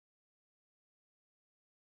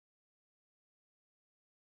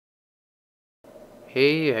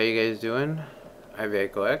Hey, how you guys doing? I'm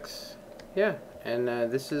X. Yeah, and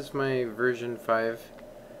this is my version 5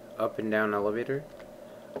 up and down elevator.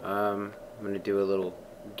 I'm gonna do a little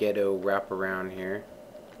ghetto wraparound here.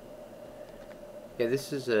 Yeah,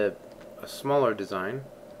 this is a smaller design,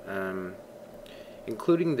 um,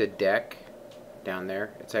 including the deck down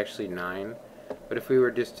there. It's actually 9, but if we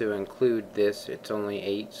were just to include this, it's only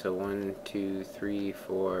 8. So 1, 2, 3,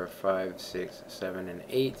 4, 5, 6, 7, and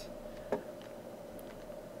 8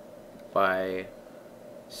 by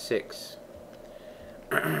 6.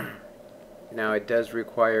 Now it does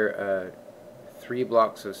require 3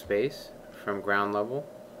 blocks of space from ground level,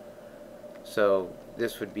 so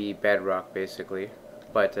this would be bedrock basically,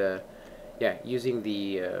 but yeah, using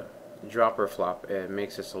the dropper flop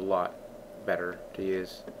makes this a lot better to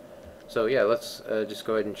use. So yeah, let's just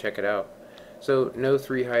go ahead and check it out. So no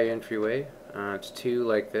 3 high entryway, it's 2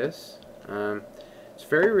 like this. It's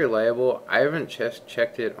very reliable. I haven't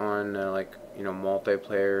checked it on like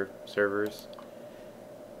multiplayer servers,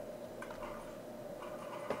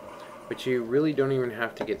 but you really don't even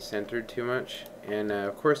have to get centered too much, and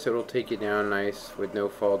of course it'll take you down nice with no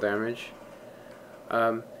fall damage.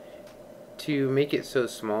 To make it so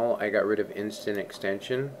small, I got rid of instant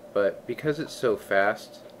extension, but because it's so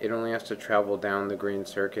fast, it only has to travel down the green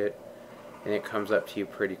circuit and it comes up to you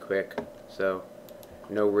pretty quick, so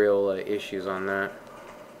no real issues on that.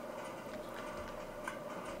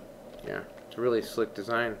 Yeah, it's a really slick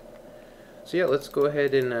design. So yeah, let's go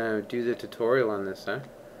ahead and do the tutorial on this, huh?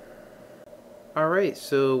 Alright,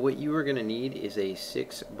 so what you are going to need is a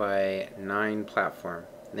 6 by 9 platform.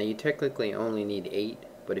 Now you technically only need 8,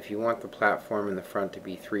 but if you want the platform in the front to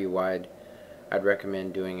be 3 wide, I'd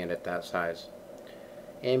recommend doing it at that size.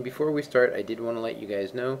 And before we start, I did want to let you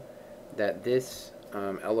guys know that this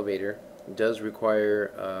elevator does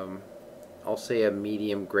require, I'll say, a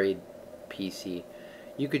medium grade PC.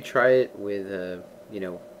 You could try it with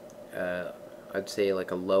I'd say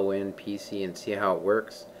like a low end PC and see how it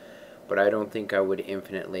works, but I don't think I would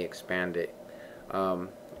infinitely expand it.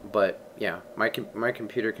 But yeah, my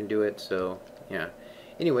computer can do it, so yeah.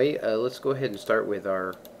 Anyway, let's go ahead and start with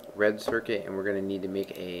our red circuit, and we're going to need to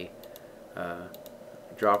make a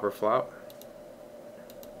dropper flop.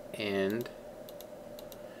 And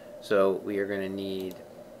so we are going to need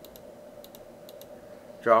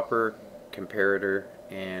dropper, comparator,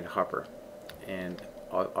 and hopper, and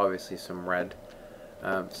obviously some red.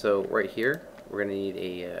 So right here we're going to need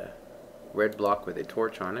a red block with a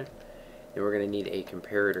torch on it. Then we're going to need a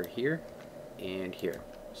comparator here and here,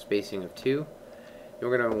 spacing of 2. Then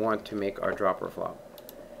we're going to want to make our dropper flop.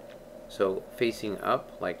 So facing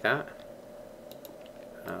up like that,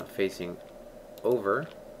 facing over,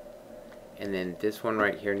 and then this one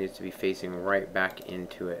right here needs to be facing right back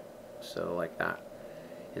into it, so like that.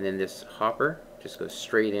 And then this hopper just goes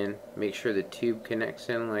straight in. Make sure the tube connects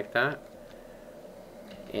in like that.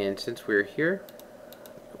 And since we're here,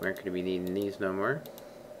 we aren't going to be needing these no more.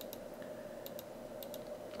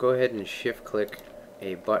 Go ahead and shift click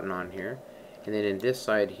a button on here, and then in this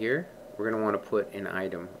side here we're going to want to put an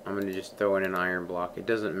item. I'm going to just throw in an iron block. It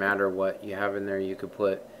doesn't matter what you have in there, you could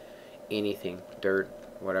put anything, dirt,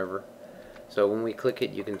 whatever. So when we click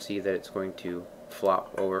it, you can see that it's going to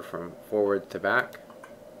flop over from forward to back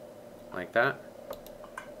like that.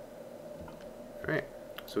 Alright,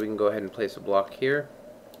 so we can go ahead and place a block here,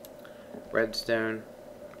 redstone,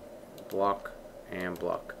 block, and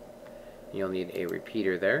block. You'll need a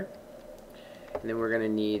repeater there, and then we're going to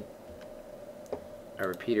need a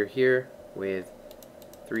repeater here with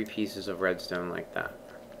 3 pieces of redstone like that.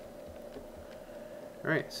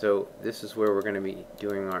 Alright, so this is where we're going to be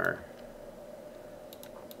doing our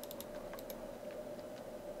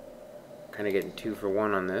kind of getting 2 for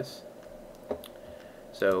 1 on this.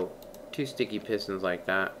 So 2 sticky pistons like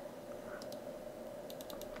that,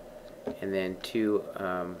 and then 2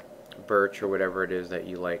 birch or whatever it is that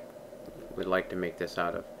you would like to make this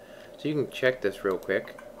out of. So you can check this real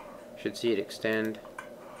quick. Should see it extend,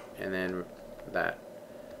 and then that.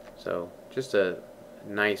 So just a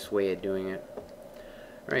nice way of doing it.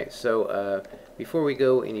 Alright, so before we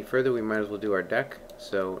go any further, we might as well do our deck.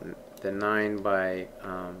 So the 9 by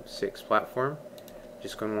 6 platform,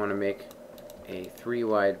 just going to want to make a 3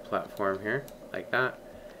 wide platform here like that,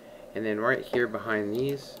 and then right here behind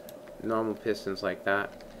these normal pistons like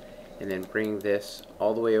that, and then bring this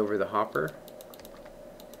all the way over the hopper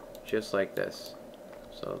just like this.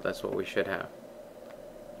 So that's what we should have.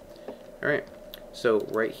 Alright, so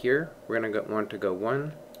right here we're going to want to go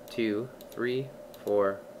 1, 2, 3,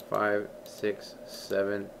 4, 5, 6,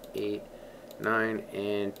 7, 8, 9,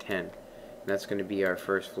 and 10. And that's going to be our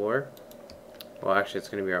first floor. Well, actually it's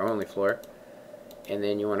going to be our only floor. and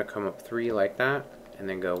then you want to come up 3 like that, and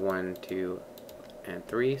then go 1, 2, and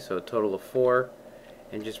 3, so a total of 4,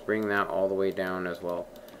 and just bring that all the way down as well.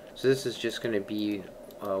 So this is just going to be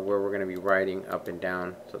where we're going to be riding up and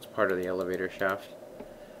down, so it's part of the elevator shaft.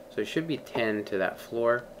 So it should be 10 to that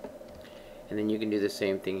floor, and then you can do the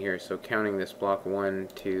same thing here. So counting this block 1,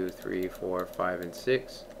 2, 3, 4, 5, and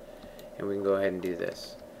 6, and we can go ahead and do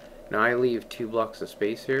this. Now I leave 2 blocks of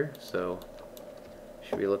space here, so it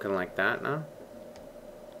should be looking like that now.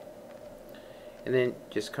 And then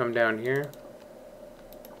just come down here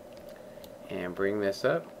and bring this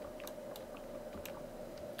up.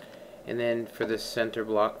 And then for this center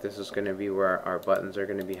block, this is going to be where our buttons are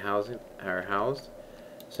going to be housed.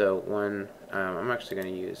 So one, I'm actually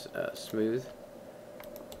going to use smooth.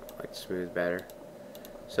 I like smooth better.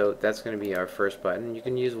 So that's going to be our first button. You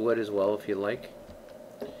can use wood as well if you like.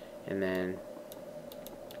 And then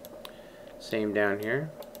same down here.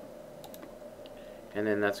 And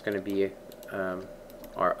then that's going to be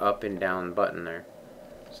our up and down button there.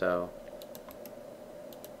 So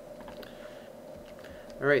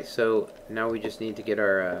alright, so now we just need to get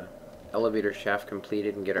our elevator shaft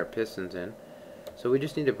completed and get our pistons in. So we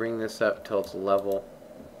just need to bring this up till it's level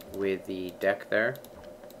with the deck there,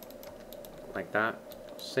 like that.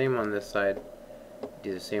 Same on this side,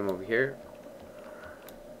 do the same over here.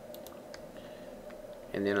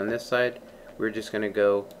 And then on this side, we're just going to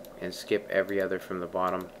go and skip every other from the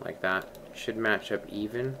bottom like that. Should match up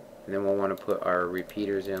even, and then we'll want to put our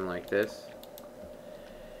repeaters in like this.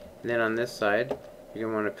 And then on this side, you're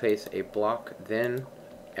going to want to place a block, then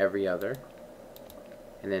every other.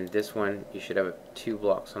 And then this one, you should have 2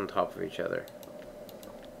 blocks on top of each other.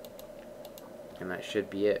 And that should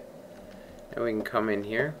be it. Now we can come in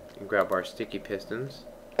here and grab our sticky pistons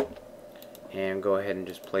and go ahead and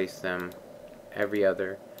just place them every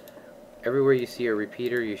other. Everywhere you see a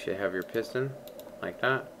repeater, you should have your piston, like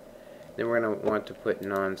that. Then we're going to want to put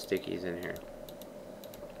non-stickies in here.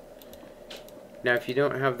 Now if you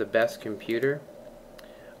don't have the best computer,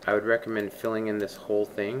 I would recommend filling in this whole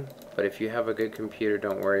thing, but if you have a good computer,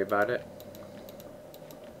 don't worry about it.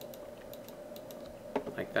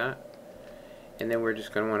 Like that. And then we're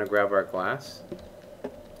just going to want to grab our glass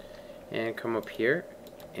and come up here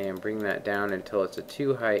and bring that down until it's a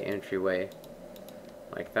 2 high entryway,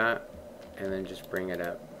 like that, and then just bring it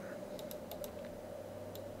up.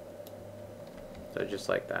 So just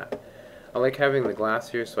like that. I like having the glass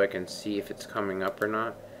here so I can see if it's coming up or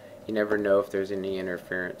not. You never know if there's any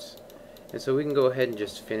interference. And so we can go ahead and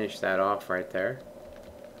just finish that off right there.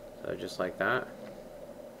 So just like that.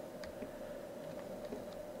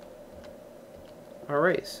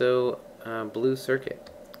 Alright, so blue circuit.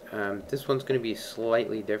 This one's going to be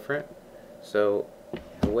slightly different. So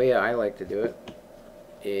the way I like to do it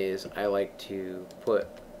is I like to put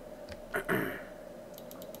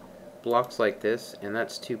blocks like this, and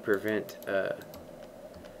that's to prevent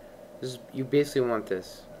you basically want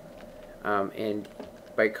this, and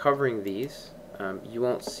by covering these, you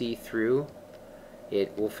won't see through.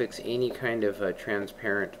 It will fix any kind of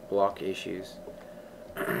transparent block issues.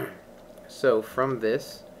 So from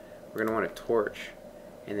this, we're going to want a torch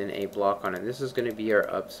and then a block on it. This is going to be our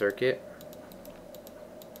up circuit.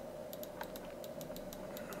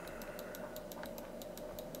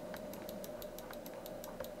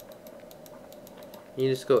 You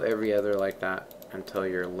just go every other like that until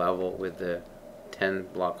you're level with the 10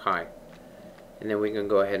 block high. And then we can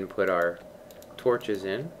go ahead and put our torches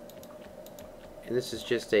in. And this is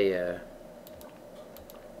just a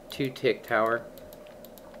 2-tick tower.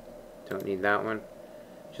 Don't need that one.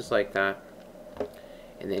 Just like that.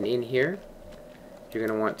 And then in here, you're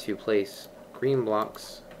going to want to place green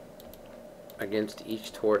blocks against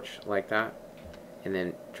each torch like that. And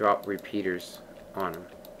then drop repeaters on them.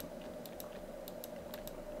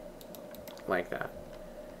 Like that.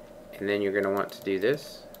 And then you're going to want to do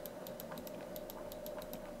this.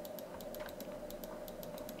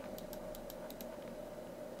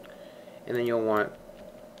 And then you'll want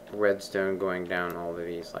redstone going down all of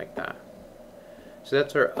these like that. So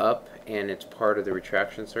that's our up, and it's part of the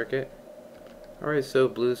retraction circuit. Alright, so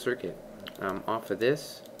blue circuit. Off of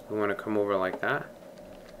this, we want to come over like that,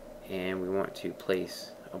 and we want to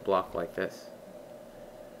place a block like this.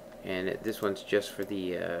 And this one's just for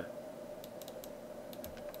the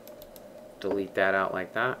delete that out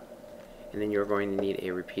like that, and then you're going to need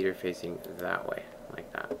a repeater facing that way,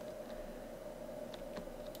 like that.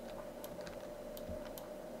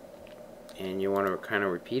 And you want to kind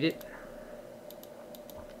of repeat it,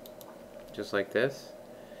 just like this.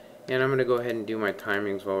 And I'm going to go ahead and do my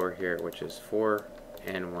timings while we're here, which is 4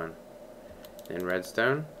 and 1. Then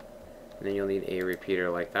redstone, and then you'll need a repeater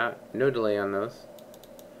like that. No delay on those.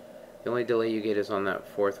 The only delay you get is on that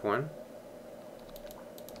fourth one.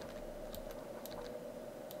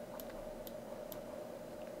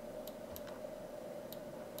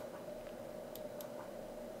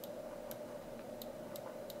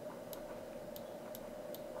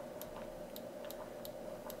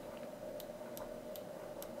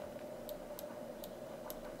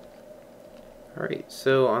 Alright,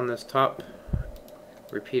 so on this top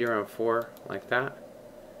repeater on 4 like that,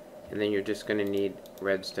 and then you're just going to need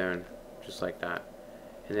redstone just like that,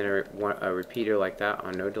 and then a repeater like that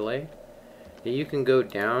on no delay. Now you can go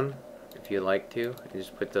down if you like to and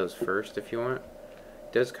just put those first if you want.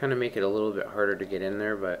 It does kind of make it a little bit harder to get in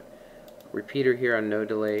there, but repeater here on no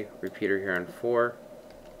delay, repeater here on 4,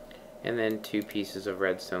 and then 2 pieces of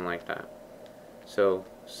redstone like that. So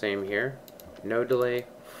same here, no delay,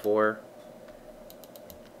 4,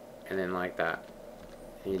 and then like that.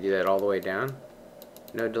 And you do that all the way down.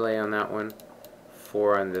 No delay on that one,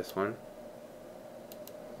 4 on this one.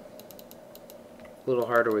 A little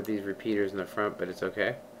harder with these repeaters in the front, but it's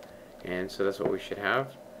okay. And so that's what we should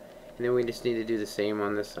have. And then we just need to do the same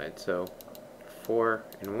on this side. So 4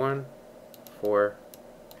 and 1, 4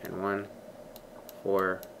 and 1,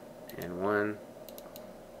 4 and 1. And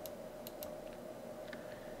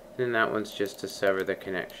then that one's just to sever the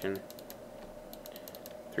connection.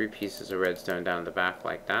 3 pieces of redstone down the back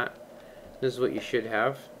like that. This is what you should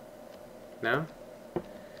have now.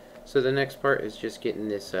 So the next part is just getting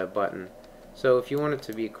this button. So if you want it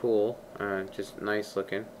to be cool, just nice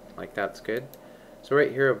looking, like that's good. So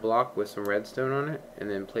right here, a block with some redstone on it, and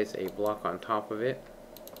then place a block on top of it.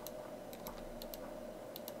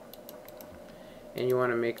 And you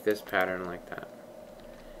want to make this pattern like that.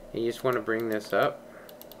 And you just want to bring this up.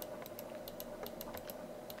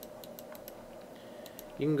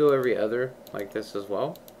 You can go every other like this as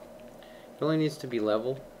well. It only needs to be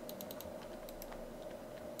level.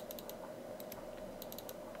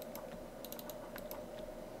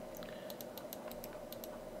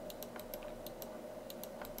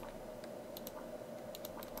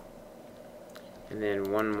 And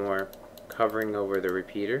then one more covering over the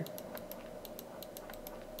repeater.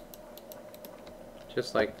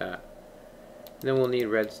 Just like that. And then we'll need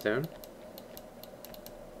redstone.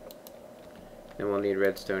 Then we'll need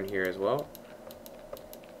redstone here as well.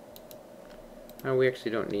 No, we actually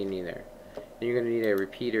don't need any there. Then you're going to need a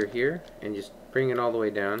repeater here, and just bring it all the way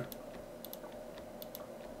down.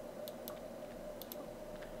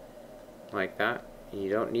 Like that. And you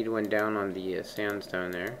don't need one down on the sandstone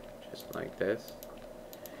there, just like this.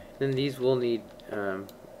 Then these will need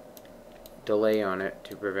delay on it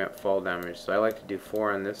to prevent fall damage. So I like to do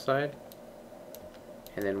 4 on this side,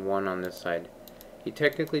 and then 1 on this side. You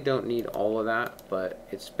technically don't need all of that, but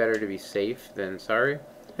it's better to be safe than sorry.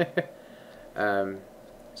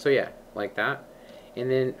 So yeah, like that. And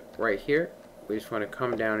then right here, we just want to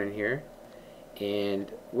come down in here,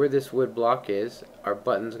 and where this wood block is, our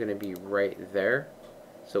button's going to be right there.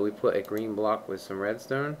 So we put a green block with some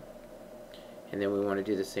redstone, and then we want to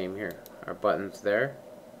do the same here. Our button's there,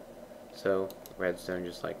 so redstone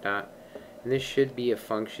just like that. And this should be a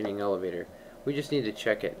functioning elevator. We just need to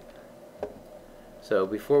check it. So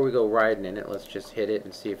before we go riding in it, let's just hit it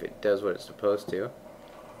and see if it does what it's supposed to.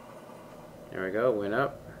 There we go, went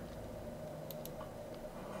up.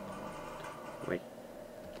 Wait.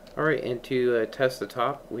 Alright, and to test the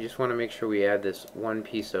top, we just want to make sure we add this 1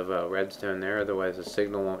 piece of redstone there, otherwise the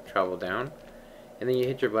signal won't travel down. And then you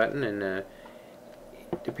hit your button, and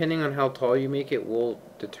depending on how tall you make it will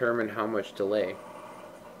determine how much delay.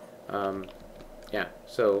 Yeah,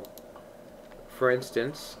 so for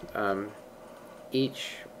instance, so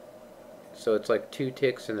it's like 2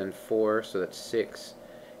 ticks and then 4, so that's 6.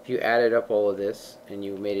 If you added up all of this and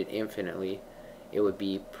you made it infinitely, it would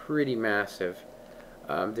be pretty massive.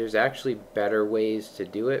 There's actually better ways to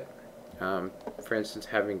do it. For instance,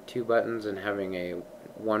 having 2 buttons and having a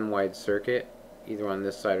 1 wide circuit, either on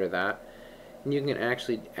this side or that. And you can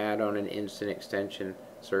actually add on an instant extension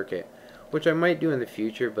circuit, which I might do in the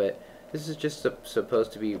future, but this is just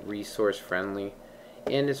supposed to be resource friendly.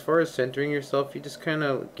 And as far as centering yourself, you just kind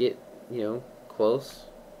of get, close,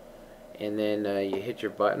 and then you hit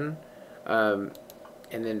your button, and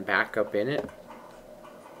then back up in it,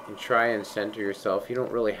 and try and center yourself. You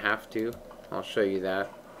don't really have to. I'll show you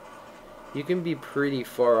that. You can be pretty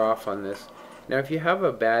far off on this. Now, if you have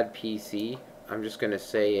a bad PC, I'm just going to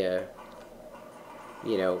say,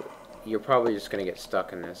 you're probably just going to get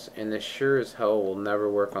stuck in this. And this sure as hell will never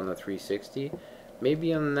work on the 360.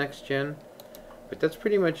 Maybe on the next gen. But that's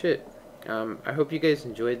pretty much it. I hope you guys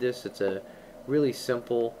enjoyed this. It's a really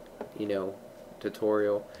simple,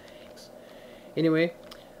 tutorial. Anyway,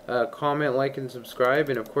 Comment, like, and subscribe,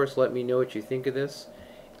 and of course let me know what you think of this.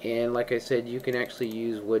 And like I said, you can actually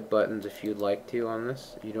use wood buttons if you'd like to on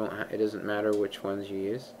this. You don't. It doesn't matter which ones you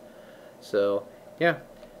use. So yeah,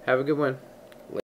 have a good one.